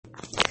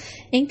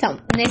Então,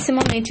 nesse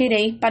momento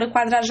irei para o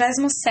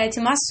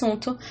 47º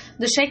assunto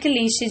do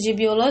checklist de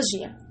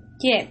biologia,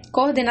 que é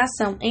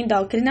coordenação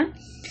endócrina,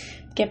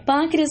 que é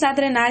pâncreas,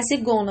 adrenais e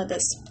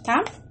gônadas,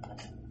 tá?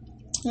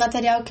 O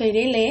material que eu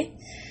irei ler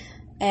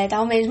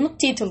dá o mesmo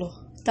título.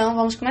 Então,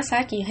 vamos começar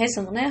aqui,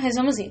 resumo, né?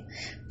 Resumozinho.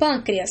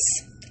 Pâncreas,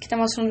 que está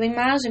mostrando uma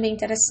imagem bem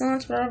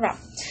interessante, blá, blá, blá.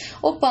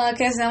 O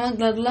pâncreas é uma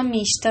glândula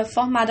mista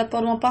formada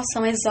por uma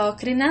porção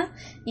exócrina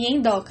e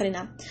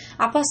endócrina.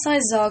 A porção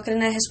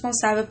exócrina é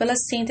responsável pela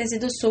síntese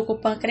do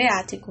suco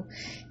pancreático,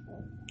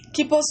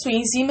 que possui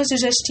enzimas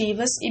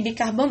digestivas e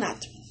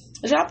bicarbonato.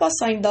 Já a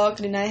porção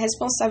endócrina é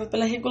responsável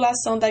pela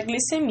regulação da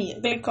glicemia,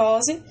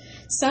 glicose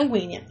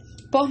sanguínea,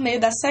 por meio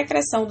da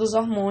secreção dos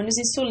hormônios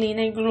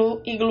insulina e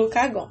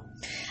glucagon.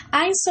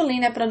 A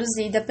insulina é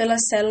produzida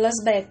pelas células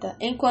beta,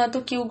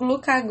 enquanto que o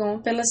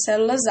glucagon pelas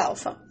células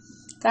alfa,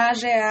 tá?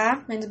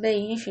 GA, menos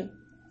BI, enfim.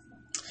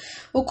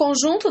 O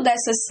conjunto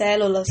dessas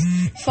células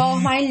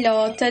forma a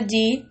ilhota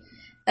de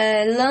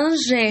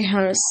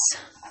Langerhans.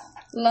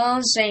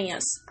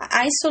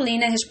 A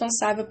insulina é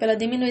responsável pela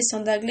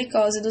diminuição da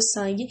glicose do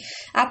sangue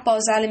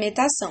após a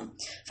alimentação,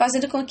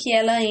 fazendo com que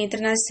ela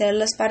entre nas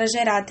células para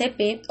gerar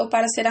ATP ou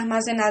para ser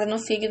armazenada no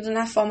fígado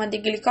na forma de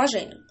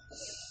glicogênio.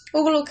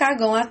 O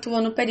glucagon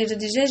atua no período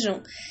de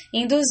jejum,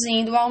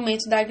 induzindo o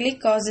aumento da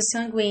glicose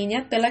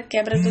sanguínea pela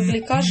quebra do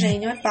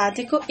glicogênio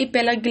hepático e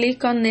pela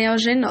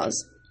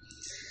gliconeogênese.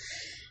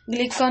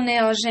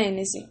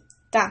 Gliconeogênese.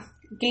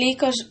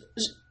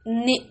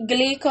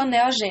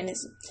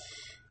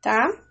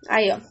 Tá?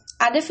 Aí, ó.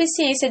 A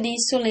deficiência de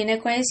insulina é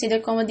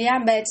conhecida como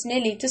diabetes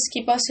mellitus,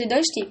 que possui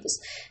dois tipos.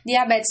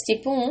 Diabetes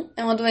tipo 1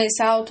 é uma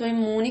doença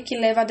autoimune que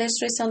leva à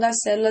destruição das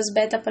células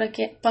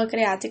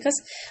beta-pancreáticas,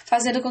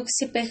 fazendo com que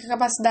se perca a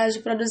capacidade de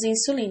produzir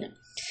insulina.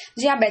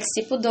 Diabetes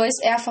tipo 2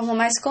 é a forma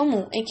mais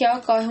comum, em que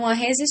ocorre uma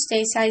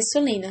resistência à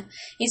insulina.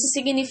 Isso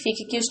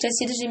significa que os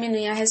tecidos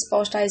diminuem a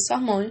resposta a esse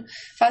hormônio,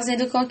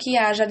 fazendo com que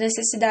haja a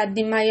necessidade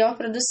de maior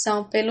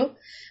produção pelo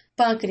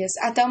pâncreas,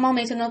 até o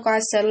momento no qual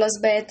as células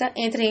beta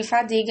entram em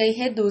fadiga e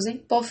reduzem,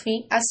 por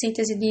fim, a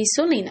síntese de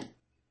insulina.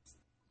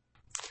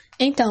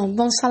 Então,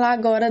 vamos falar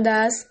agora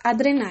das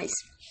adrenais.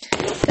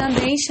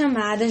 Também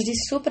chamadas de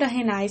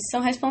suprarrenais, são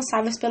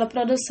responsáveis pela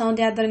produção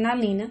de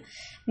adrenalina,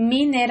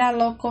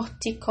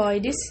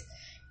 mineralocorticoides,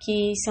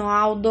 que são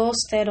a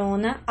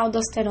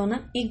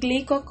aldosterona e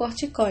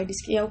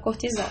glicocorticoides, que é o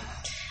cortisol.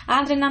 A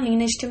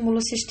adrenalina estimula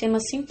o sistema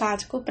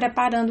simpático,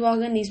 preparando o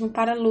organismo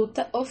para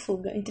luta ou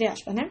fuga, entre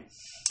aspas, né?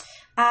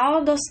 A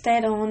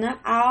aldosterona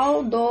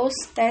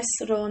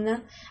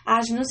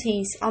age nos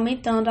rins,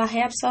 aumentando a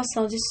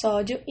reabsorção de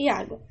sódio e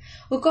água.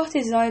 O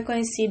cortisol é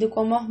conhecido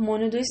como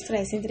hormônio do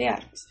estresse, entre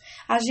aspas,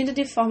 agindo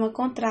de forma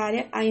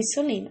contrária à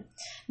insulina,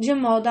 de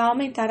modo a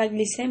aumentar a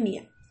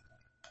glicemia.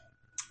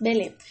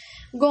 Beleza.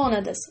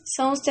 Gônadas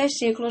são os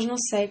testículos no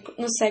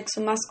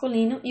sexo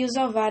masculino e os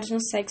ovários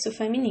no sexo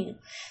feminino.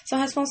 São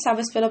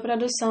responsáveis pela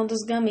produção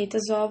dos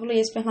gametas óvulo e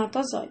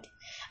espermatozoide.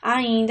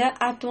 Ainda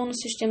atuam no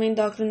sistema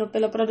endócrino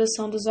pela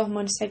produção dos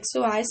hormônios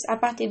sexuais a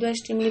partir do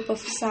estímulo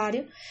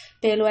hipofisário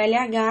pelo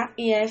LH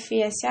e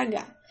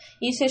FSH.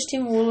 Isso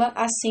estimula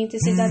a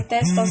síntese da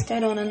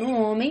testosterona no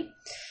homem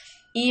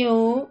e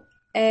o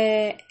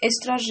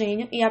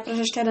estrogênio e a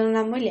progesterona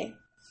na mulher.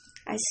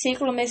 Aí,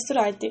 ciclo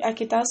menstrual,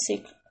 aqui está o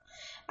ciclo.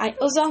 Aí,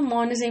 os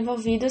hormônios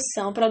envolvidos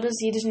são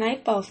produzidos na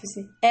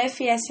hipófise.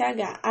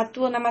 FSH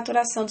atua na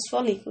maturação dos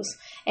folículos.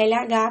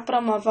 LH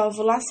promove a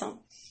ovulação.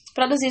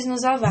 Produzidos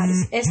nos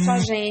ovários.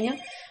 Estrogênio,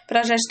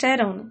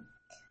 progesterona.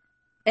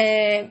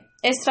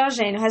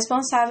 Estrogênio,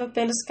 responsável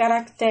pelos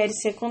caracteres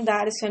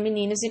secundários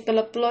femininos e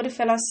pela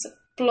proliferação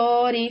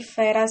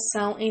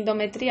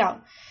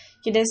endometrial,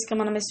 que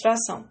descama na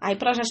menstruação. Aí,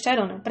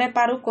 progesterona,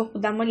 prepara o corpo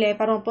da mulher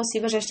para uma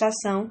possível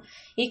gestação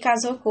e,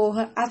 caso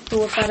ocorra,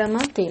 atua para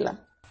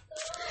mantê-la.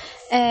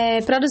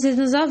 Produzidos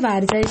nos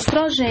ovários.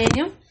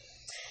 Estrogênio.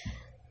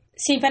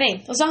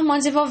 Os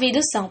hormônios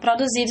envolvidos são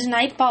produzidos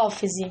na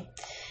hipófise.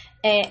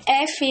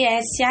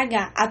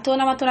 FSH atua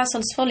na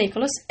maturação dos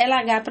folículos.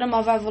 LH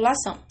promove a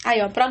ovulação.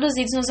 Aí, ó,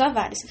 produzidos nos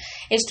ovários.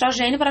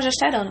 Estrogênio e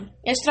progesterona.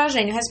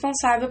 Estrogênio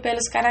responsável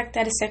pelos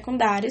caracteres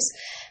secundários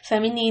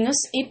femininos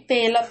e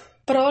pela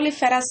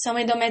proliferação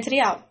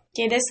endometrial,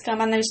 que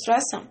descama na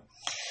menstruação.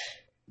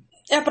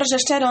 E a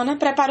progesterona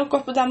prepara o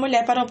corpo da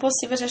mulher para uma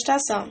possível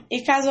gestação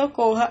e, caso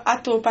ocorra,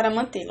 atua para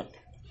mantê-la.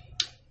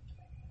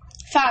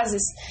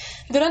 Fases.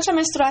 Durante a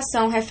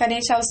menstruação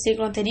referente ao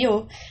ciclo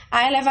anterior,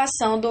 há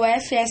elevação do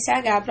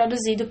FSH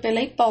produzido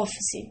pela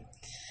hipófise.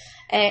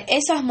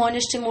 Esse hormônio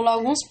estimula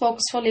alguns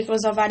poucos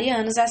folículos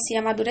ovarianos a se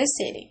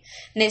amadurecerem.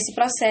 Nesse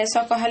processo,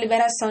 ocorre a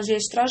liberação de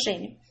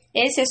estrogênio.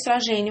 Esse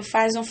estrogênio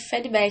faz um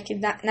feedback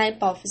na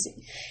hipófise.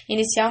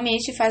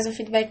 Inicialmente faz um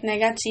feedback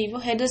negativo,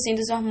 reduzindo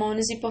os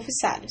hormônios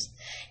hipofissários.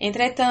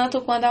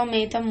 Entretanto, quando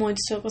aumenta muito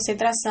sua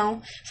concentração,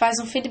 faz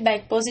um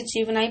feedback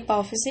positivo na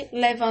hipófise,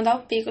 levando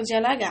ao pico de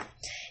LH.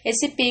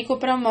 Esse pico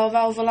promove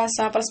a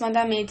ovulação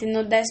aproximadamente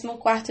no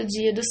 14º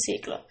dia do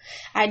ciclo.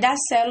 Aí das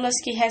células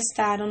que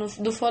restaram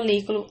do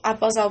folículo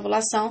após a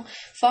ovulação,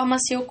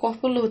 forma-se o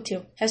corpo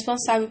lúteo,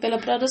 responsável pela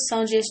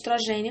produção de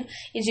estrogênio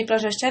e de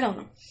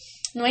progesterona.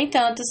 No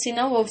entanto, se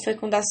não houve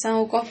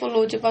fecundação, o corpo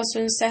lúteo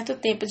possui um certo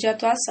tempo de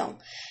atuação,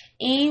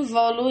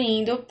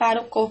 evoluindo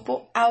para o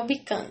corpo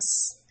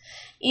albicans.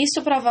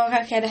 Isso provoca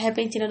a queda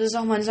repentina dos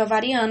hormônios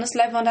ovarianos,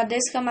 levando à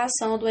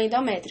descamação do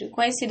endométrio,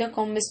 conhecida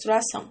como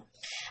menstruação.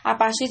 A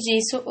partir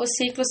disso, o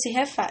ciclo se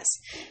refaz.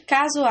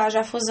 Caso haja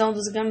a fusão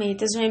dos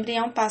gametas, o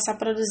embrião passa a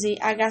produzir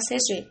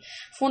HCG,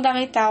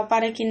 fundamental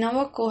para que não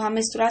ocorra a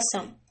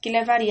menstruação, que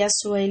levaria à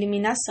sua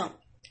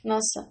eliminação.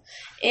 Nossa,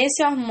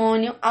 esse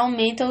hormônio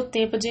aumenta o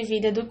tempo de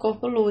vida do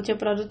corpo lúteo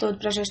produtor de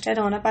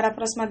progesterona para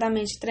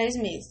aproximadamente 3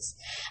 meses.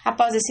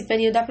 Após esse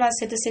período, a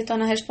placenta se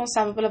torna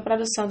responsável pela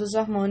produção dos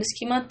hormônios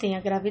que mantêm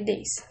a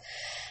gravidez.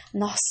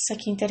 Nossa,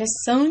 que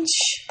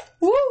interessante!